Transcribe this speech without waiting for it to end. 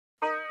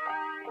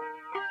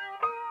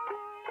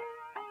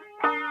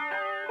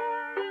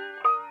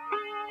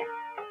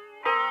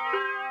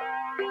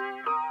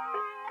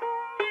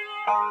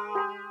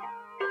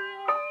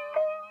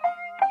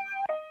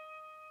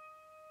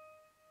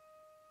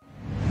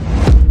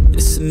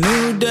a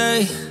new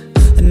day,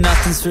 and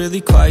nothing's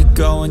really quite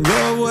going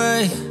your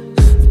way.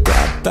 You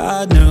got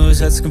bad news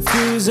that's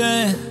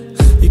confusing,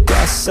 you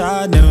got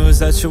sad news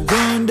that you're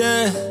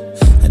wounded.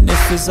 And it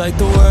feels like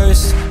the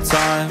worst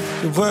time,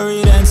 you're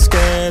worried and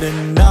scared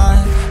and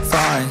not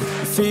fine.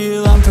 You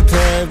feel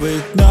unprepared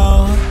with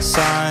no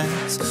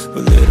signs,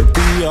 but it'll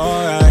be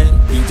alright,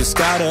 you just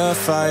gotta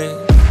fight.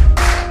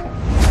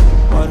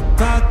 What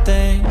about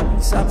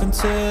things happen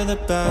to the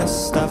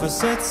best of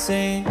us? It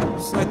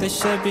seems like they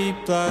should be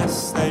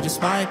blessed, they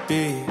just might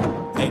be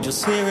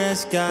angels here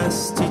as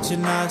guests,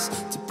 teaching us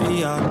to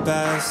be our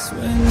best.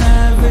 When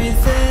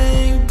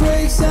everything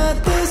breaks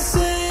at the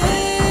seams,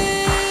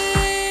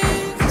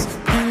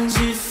 and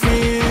you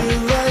feel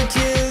like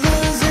you're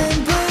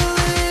losing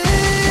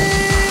belief,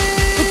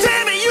 well,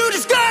 damn it, you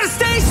just gotta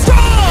stay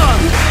strong.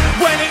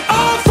 When it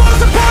all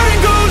falls apart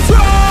and goes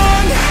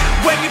wrong,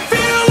 when you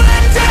feel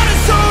let down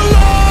and so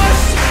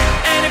lost,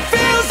 and it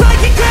feels like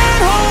you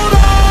can't hold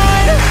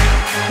on,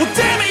 well,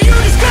 damn it, you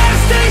just gotta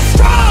stay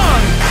strong.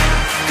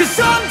 'Cause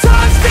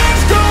sometimes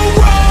things go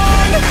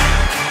wrong,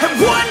 and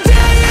one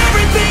day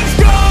everything's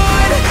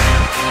gone,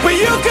 but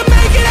you can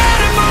make it out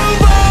and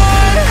move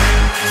on.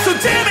 So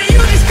damn it, you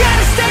just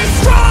gotta stay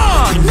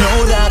strong. You know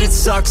that it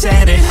sucks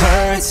and it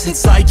hurts,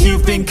 it's like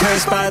you've been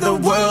cursed by the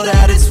world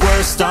at its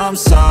worst. I'm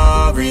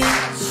sorry,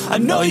 I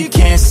know you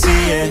can't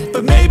see it,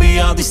 but maybe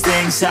all these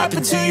things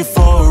happen to you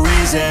for a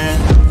reason.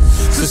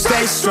 So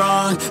stay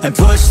strong and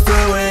push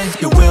through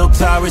it, your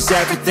willpower is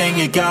everything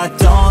you got,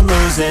 don't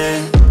lose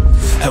it.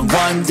 And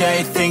one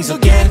day things will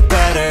get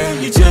better,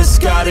 you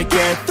just gotta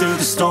get through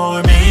the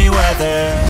stormy weather.